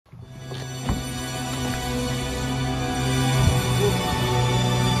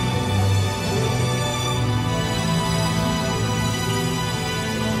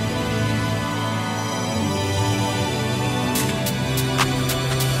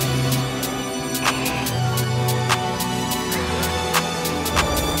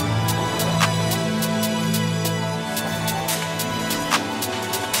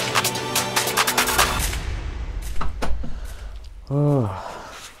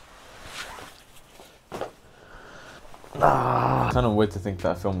Kind of weird to think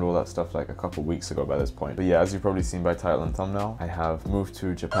that I filmed all that stuff like a couple weeks ago by this point. But yeah, as you've probably seen by title and thumbnail, I have moved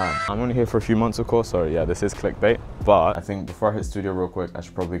to Japan. I'm only here for a few months, of course, so yeah, this is clickbait. But I think before I hit studio real quick, I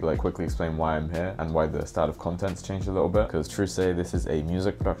should probably like quickly explain why I'm here and why the style of content's changed a little bit. Because true say, this is a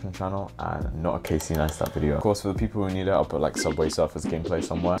music production channel and not a KC Neistat video. Of course, for the people who need it, I'll put like Subway Surfers gameplay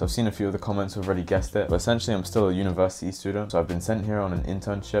somewhere. So I've seen a few of the comments who've already guessed it, but essentially I'm still a university student. So I've been sent here on an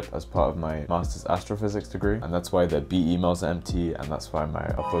internship as part of my master's astrophysics degree, and that's why the B emails are empty, and that's why my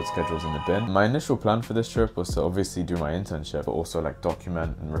upload schedule's in the bin. My initial plan for this trip was to obviously do my internship, but also like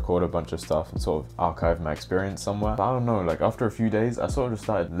document and record a bunch of stuff and sort of archive my experience somewhere. But I don't know, like after a few days, I sort of just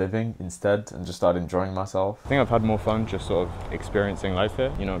started living instead and just started enjoying myself. I think I've had more fun just sort of experiencing life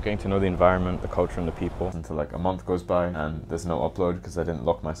here, you know, getting to know the environment, the culture and the people, until like a month goes by and there's no upload because I didn't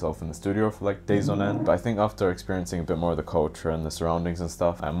lock myself in the studio for like days on end. But I think after experiencing a bit more of the culture and the surroundings and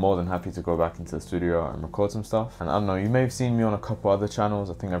stuff, I'm more than happy to go back into the studio and record some stuff. And I don't know, you may have seen me on a couple other channels.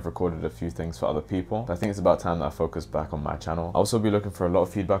 I think I've recorded a few things for other people, but I think it's about time that I focus back on my channel. I'll also be looking for a lot of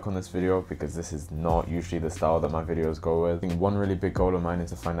feedback on this video because this is not usually the style that my videos go with. I think one really big goal of mine is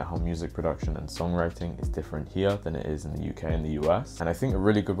to find out how music production and songwriting is different here than it is in the UK and the US. And I think a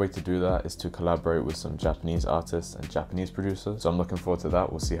really good way to do that is to collaborate with some Japanese artists and Japanese producers. So I'm looking forward to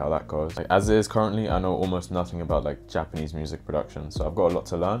that. We'll see how that goes. Like, as it is currently, I know almost nothing about like Japanese music production, so I've got a lot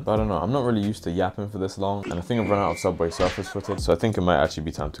to learn. But I don't know, I'm not really used to yapping for this long, and I think I've run out of Subway Surfers footage, so I think it might actually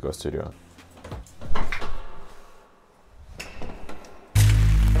be time to go studio.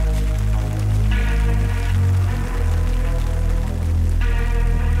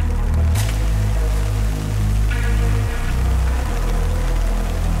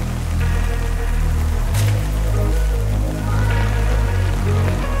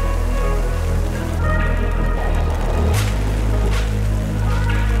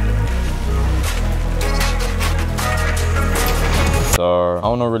 So I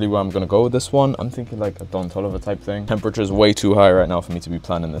don't know really where I'm gonna go with this one. I'm thinking like a Don Toliver type thing. Temperature is way too high right now for me to be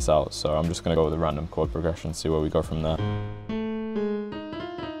planning this out, so I'm just gonna go with a random chord progression, see where we go from there.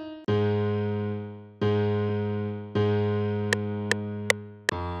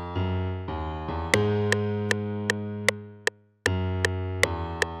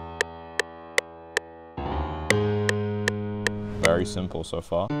 Very simple so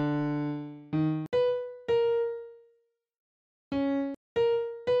far.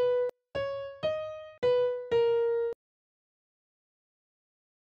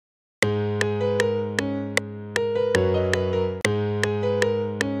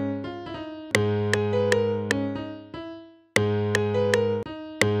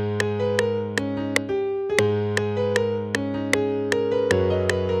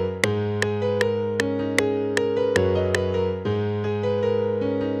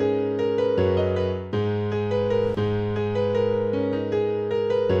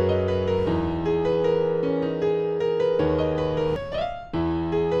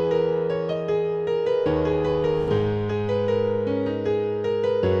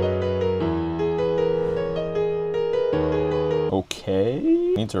 Okay,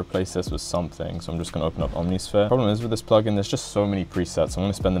 I need to replace this with something, so I'm just going to open up Omnisphere. Problem is with this plugin, there's just so many presets. I'm going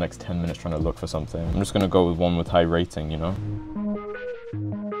to spend the next 10 minutes trying to look for something. I'm just going to go with one with high rating, you know?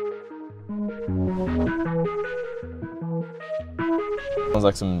 Sounds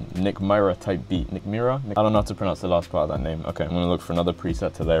like some Nick Mira type beat. Nick Mira? I don't know how to pronounce the last part of that name. Okay, I'm going to look for another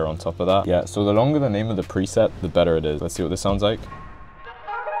preset to layer on top of that. Yeah, so the longer the name of the preset, the better it is. Let's see what this sounds like.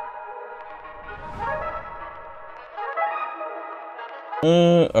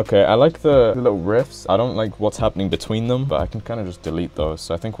 Okay, I like the little riffs. I don't like what's happening between them, but I can kind of just delete those.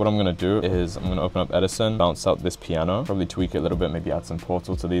 So I think what I'm gonna do is I'm gonna open up Edison, bounce out this piano, probably tweak it a little bit, maybe add some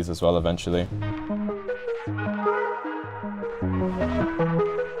Portal to these as well eventually.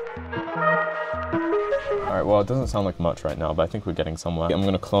 Alright, well, it doesn't sound like much right now, but I think we're getting somewhere. I'm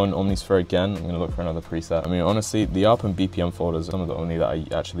going to clone Omnisphere again. I'm going to look for another preset. I mean, honestly, the ARP and BPM folders are some of the only that I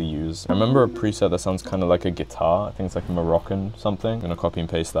actually use. I remember a preset that sounds kind of like a guitar. I think it's like Moroccan something. I'm going to copy and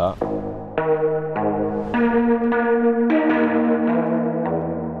paste that.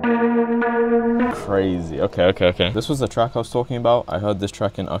 Crazy. Okay. This was the track I was talking about. I heard this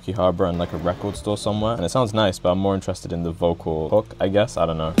track in Akihabara in like a record store somewhere, and it sounds nice, but I'm more interested in the vocal hook, I guess. I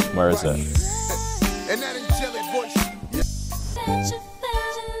don't know. Where is it?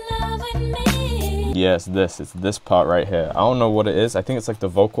 Yes, it's this part right here. I don't know what it is. I think it's like the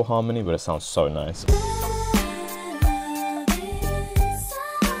vocal harmony, but it sounds so nice.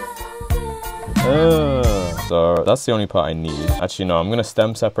 So that's the only part I need. Actually, no, I'm gonna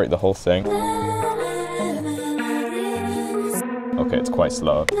stem separate the whole thing. Okay, it's quite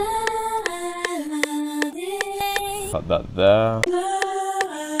slow. Cut that there.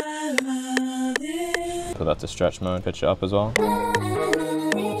 Put that to stretch mode, pitch it up as well. I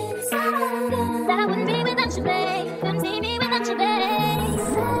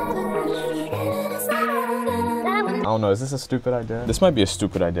don't know, is this a stupid idea? This might be a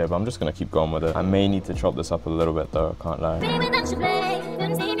stupid idea, but I'm just gonna keep going with it. I may need to chop this up a little bit though, I can't lie.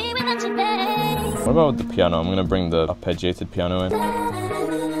 What about with the piano? I'm gonna bring the arpeggiated piano in.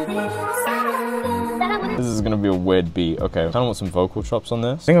 This is gonna be a weird beat. Okay, I kinda want some vocal chops on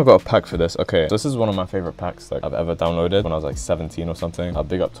this. I think I've got a pack for this. Okay, so this is one of my favorite packs that I've ever downloaded when I was like 17 or something. I'll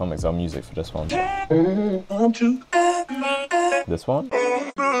big up Tom Exile Music for this one. This one.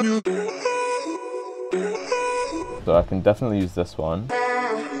 So I can definitely use this one.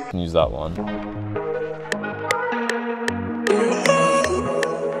 I can use that one.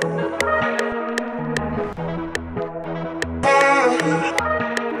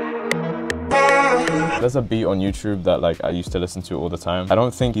 There's a beat on YouTube that like I used to listen to all the time. I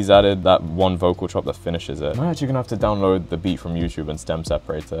don't think he's added that one vocal chop that finishes it. I'm actually gonna have to download the beat from YouTube and stem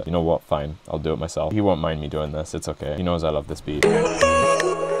separate it. You know what? Fine, I'll do it myself. He won't mind me doing this. It's okay. He knows I love this beat.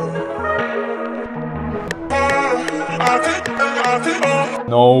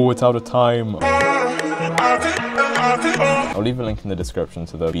 No, it's out of time. I'll leave a link in the description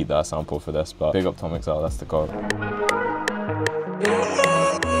to the beat that I sampled for this, but big up Tom Exile, that's the goal.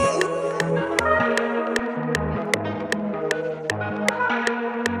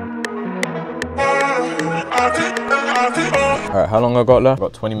 Alright, how long I got left?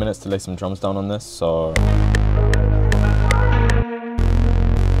 I've got 20 minutes to lay some drums down on this, so...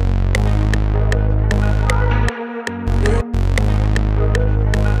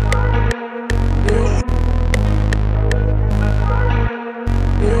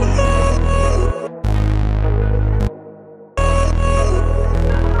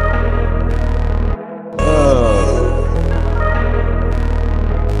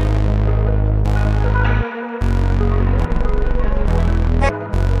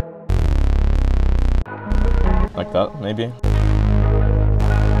 like that, maybe.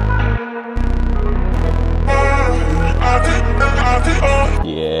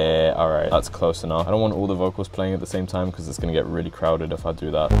 Yeah, alright, that's close enough. I don't want all the vocals playing at the same time because it's gonna get really crowded if I do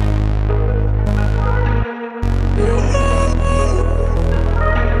that.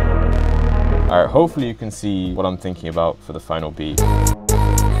 Alright, hopefully you can see what I'm thinking about for the final beat.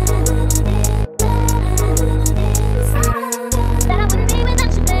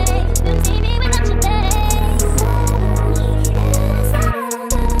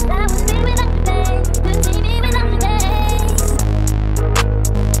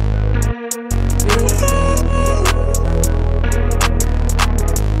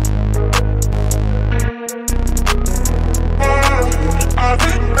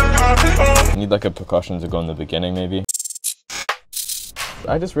 Need like a percussion to go in the beginning, maybe.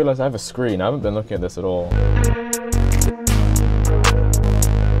 I just realized I have a screen. I haven't been looking at this at all.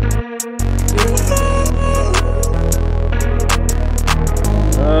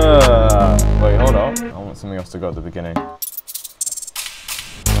 Wait, hold up. I want something else to go at the beginning.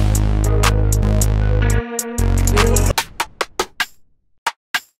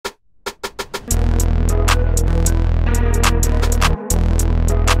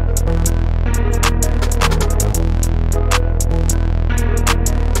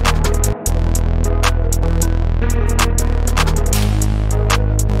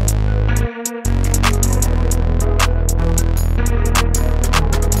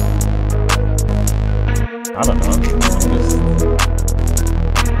 I don't know.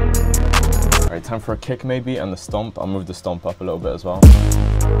 Alright, time for a kick maybe, and the stomp. I'll move the stomp up a little bit as well.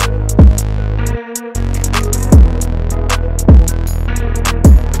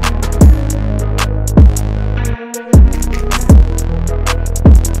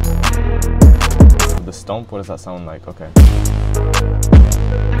 The stomp, what does that sound like? Okay.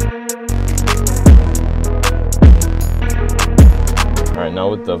 Alright, now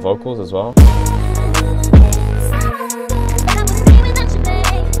with the vocals as well.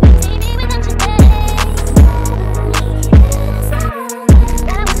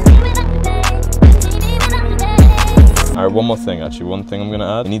 Alright, one more thing actually, one thing I'm going to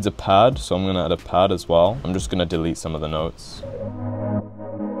add. It needs a pad, so I'm going to add a pad as well. I'm just going to delete some of the notes.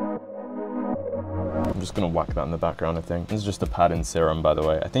 I'm just going to whack that in the background, I think. This is just a pad in Serum, by the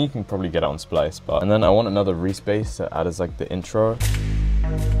way. I think you can probably get it on Splice, but... And then I want another respace to add as like the intro.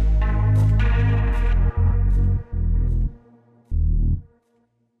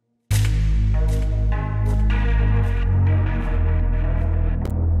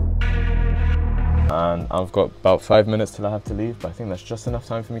 And I've got about 5 minutes till I have to leave, but I think that's just enough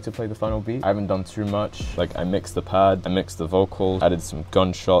time for me to play the final beat. I haven't done too much. Like, I mixed the pad, I mixed the vocals, added some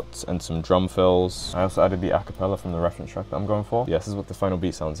gunshots and some drum fills. I also added the acapella from the reference track that I'm going for. Yeah, this is what the final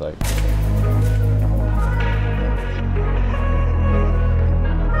beat sounds like.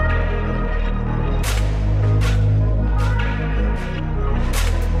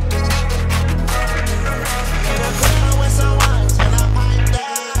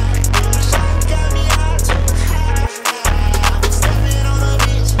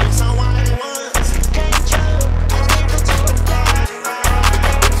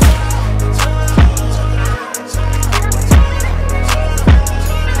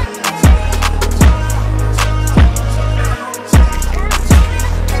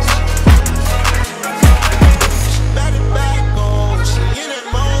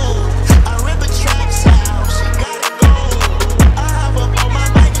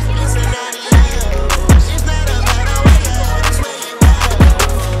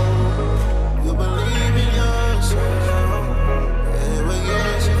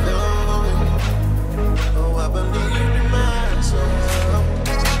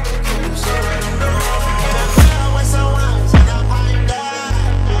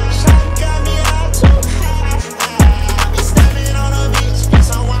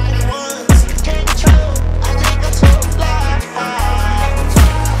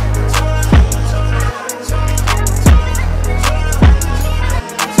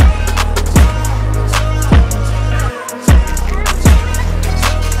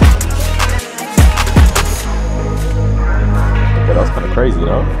 Crazy, you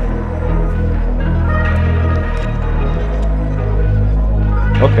know?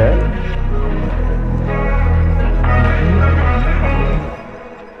 Okay.